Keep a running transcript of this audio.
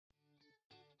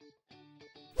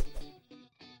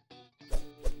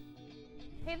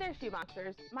Hey there,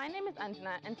 Shoeboxers! My name is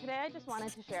Anjana, and today I just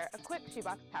wanted to share a quick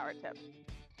Shoeboxed Power Tip.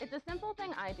 It's a simple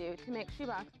thing I do to make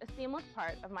Shoebox a seamless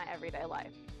part of my everyday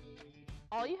life.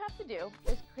 All you have to do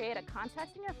is create a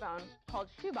contact in your phone called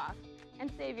Shoebox and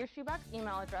save your Shoebox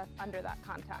email address under that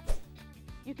contact.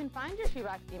 You can find your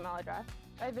Shoebox email address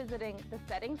by visiting the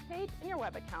Settings page in your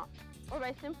web account or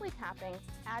by simply tapping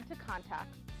Add to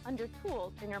Contacts under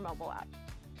Tools in your mobile app.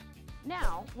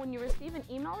 Now, when you receive an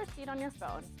email receipt on your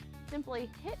phone, simply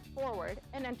hit forward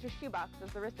and enter Shoebox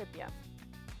as the recipient.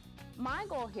 My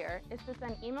goal here is to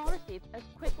send email receipts as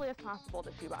quickly as possible to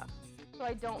Shoebox, so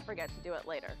I don't forget to do it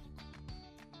later.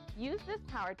 Use this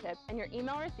power tip and your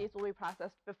email receipts will be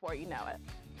processed before you know it.